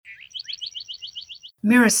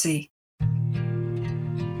Miracy.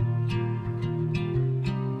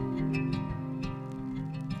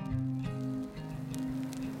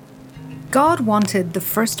 God wanted the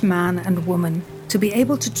first man and woman to be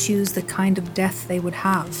able to choose the kind of death they would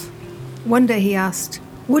have. One day he asked,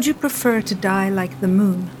 "Would you prefer to die like the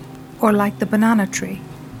moon or like the banana tree?"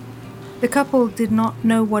 The couple did not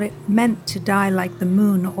know what it meant to die like the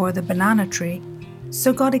moon or the banana tree,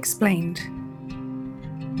 so God explained.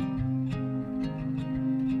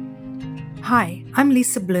 Hi, I'm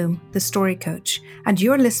Lisa Bloom, the story coach, and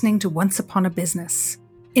you're listening to Once Upon a Business.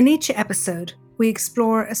 In each episode, we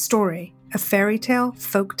explore a story, a fairy tale,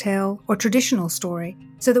 folk tale, or traditional story,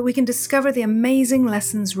 so that we can discover the amazing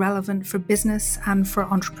lessons relevant for business and for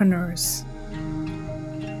entrepreneurs.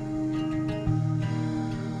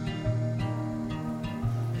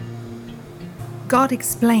 God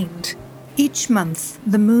explained, each month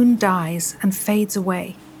the moon dies and fades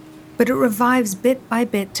away, but it revives bit by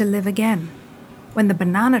bit to live again. When the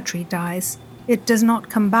banana tree dies, it does not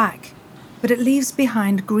come back, but it leaves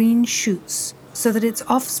behind green shoots so that its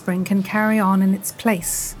offspring can carry on in its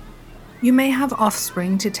place. You may have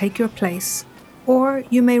offspring to take your place, or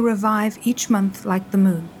you may revive each month like the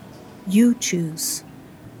moon. You choose.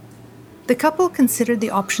 The couple considered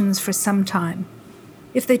the options for some time.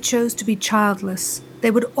 If they chose to be childless,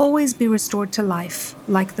 they would always be restored to life,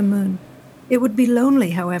 like the moon. It would be lonely,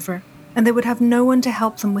 however, and they would have no one to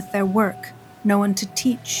help them with their work, no one to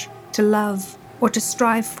teach, to love, or to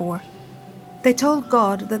strive for. They told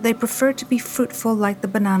God that they preferred to be fruitful like the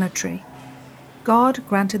banana tree. God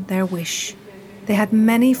granted their wish. They had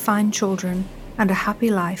many fine children and a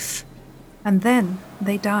happy life, and then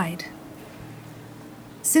they died.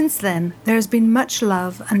 Since then, there has been much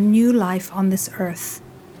love and new life on this earth,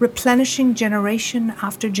 replenishing generation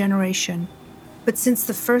after generation. But since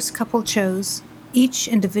the first couple chose, each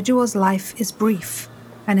individual's life is brief,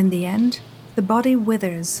 and in the end, the body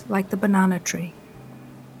withers like the banana tree.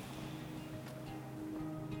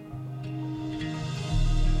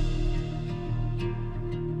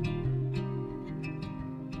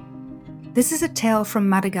 This is a tale from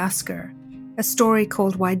Madagascar, a story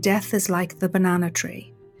called Why Death is Like the Banana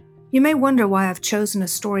Tree. You may wonder why I've chosen a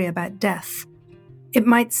story about death. It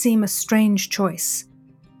might seem a strange choice,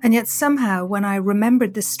 and yet somehow when I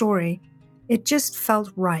remembered this story, it just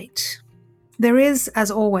felt right. There is,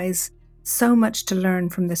 as always, so much to learn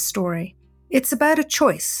from this story. It's about a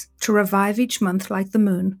choice to revive each month like the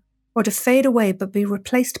moon, or to fade away but be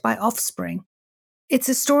replaced by offspring. It's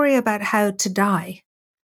a story about how to die.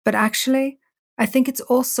 But actually, I think it's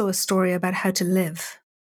also a story about how to live.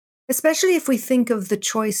 Especially if we think of the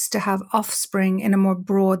choice to have offspring in a more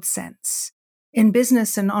broad sense. In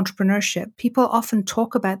business and entrepreneurship, people often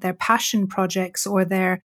talk about their passion projects or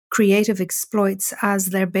their creative exploits as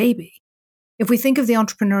their baby. If we think of the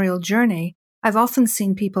entrepreneurial journey, I've often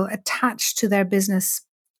seen people attached to their business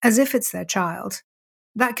as if it's their child.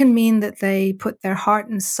 That can mean that they put their heart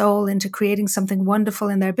and soul into creating something wonderful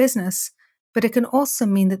in their business, but it can also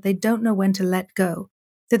mean that they don't know when to let go,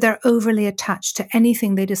 that they're overly attached to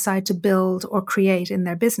anything they decide to build or create in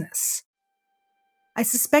their business. I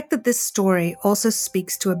suspect that this story also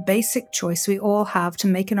speaks to a basic choice we all have to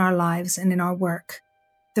make in our lives and in our work.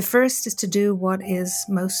 The first is to do what is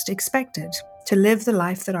most expected, to live the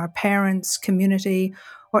life that our parents, community,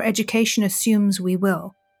 or education assumes we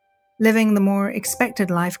will. Living the more expected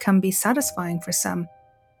life can be satisfying for some.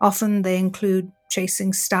 Often they include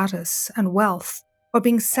chasing status and wealth, or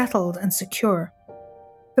being settled and secure.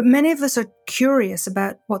 But many of us are curious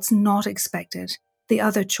about what's not expected, the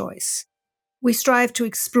other choice. We strive to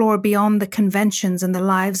explore beyond the conventions and the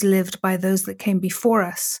lives lived by those that came before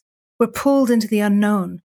us. We're pulled into the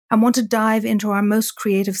unknown and want to dive into our most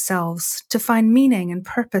creative selves, to find meaning and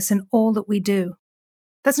purpose in all that we do.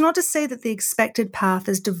 That's not to say that the expected path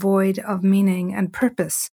is devoid of meaning and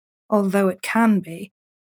purpose, although it can be,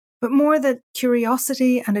 but more that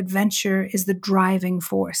curiosity and adventure is the driving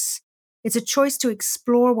force. It's a choice to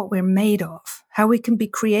explore what we're made of, how we can be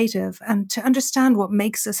creative, and to understand what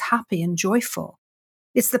makes us happy and joyful.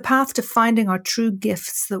 It's the path to finding our true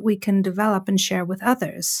gifts that we can develop and share with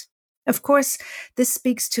others. Of course, this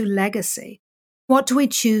speaks to legacy. What do we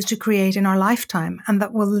choose to create in our lifetime and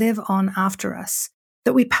that will live on after us,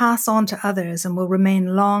 that we pass on to others and will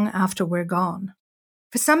remain long after we're gone?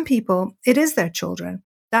 For some people, it is their children.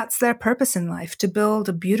 That's their purpose in life, to build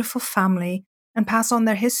a beautiful family and pass on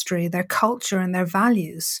their history, their culture, and their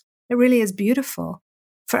values. It really is beautiful.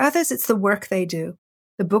 For others, it's the work they do,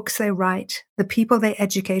 the books they write, the people they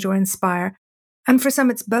educate or inspire. And for some,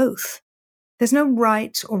 it's both. There's no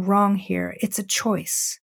right or wrong here. It's a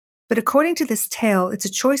choice. But according to this tale, it's a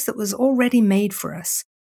choice that was already made for us.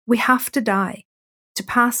 We have to die to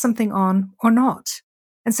pass something on or not.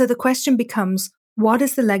 And so the question becomes, what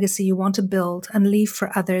is the legacy you want to build and leave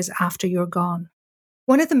for others after you're gone?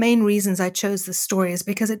 One of the main reasons I chose this story is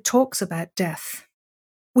because it talks about death.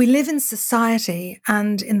 We live in society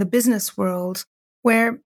and in the business world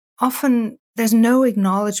where often there's no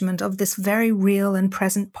acknowledgement of this very real and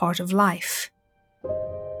present part of life.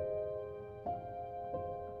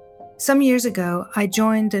 Some years ago, I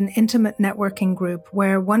joined an intimate networking group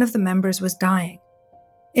where one of the members was dying.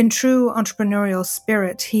 In true entrepreneurial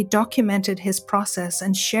spirit, he documented his process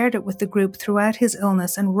and shared it with the group throughout his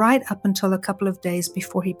illness and right up until a couple of days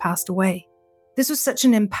before he passed away. This was such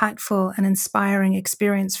an impactful and inspiring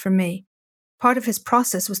experience for me. Part of his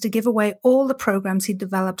process was to give away all the programs he'd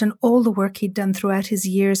developed and all the work he'd done throughout his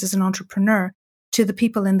years as an entrepreneur to the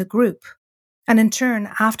people in the group. And in turn,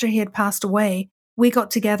 after he had passed away, we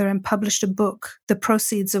got together and published a book, the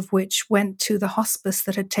proceeds of which went to the hospice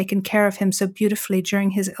that had taken care of him so beautifully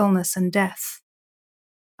during his illness and death.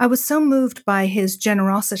 I was so moved by his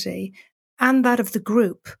generosity and that of the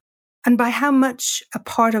group, and by how much a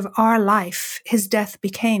part of our life his death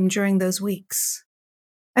became during those weeks.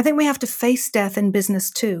 I think we have to face death in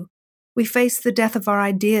business too. We face the death of our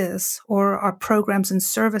ideas or our programs and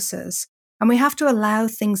services, and we have to allow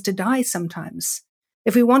things to die sometimes.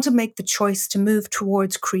 If we want to make the choice to move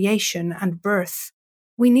towards creation and birth,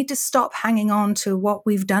 we need to stop hanging on to what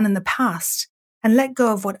we've done in the past and let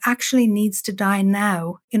go of what actually needs to die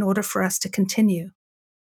now in order for us to continue.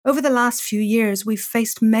 Over the last few years, we've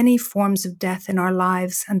faced many forms of death in our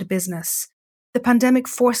lives and business. The pandemic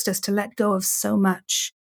forced us to let go of so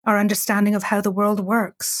much. Our understanding of how the world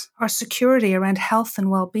works, our security around health and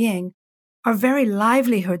well-being, our very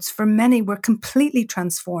livelihoods for many were completely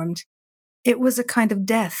transformed. It was a kind of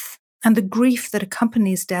death, and the grief that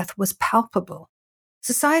accompanies death was palpable.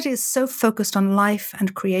 Society is so focused on life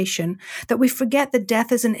and creation that we forget that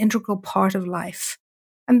death is an integral part of life.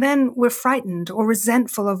 And then we're frightened or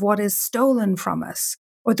resentful of what is stolen from us,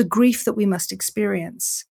 or the grief that we must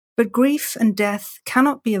experience. But grief and death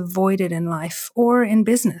cannot be avoided in life or in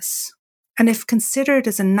business. And if considered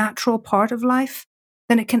as a natural part of life,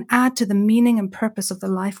 then it can add to the meaning and purpose of the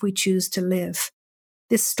life we choose to live.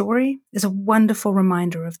 This story is a wonderful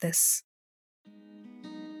reminder of this.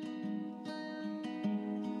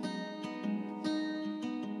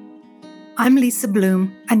 I'm Lisa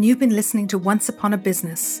Bloom, and you've been listening to Once Upon a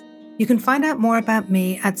Business. You can find out more about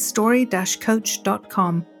me at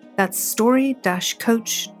story-coach.com. That's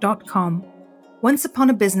story-coach.com. Once Upon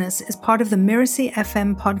a Business is part of the Miracy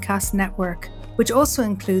FM podcast network, which also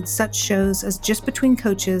includes such shows as Just Between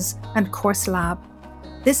Coaches and Course Lab.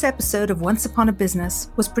 This episode of Once Upon a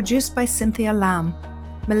Business was produced by Cynthia Lamb.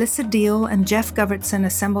 Melissa Deal and Jeff Govertson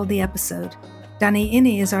assembled the episode. Danny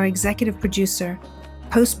Inney is our executive producer.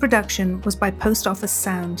 Post-production was by Post Office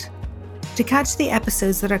Sound. To catch the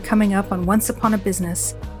episodes that are coming up on Once Upon a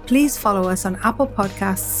Business, please follow us on Apple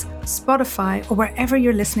Podcasts, Spotify, or wherever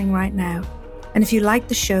you're listening right now. And if you like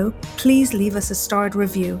the show, please leave us a starred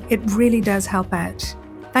review. It really does help out.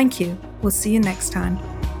 Thank you. We'll see you next time.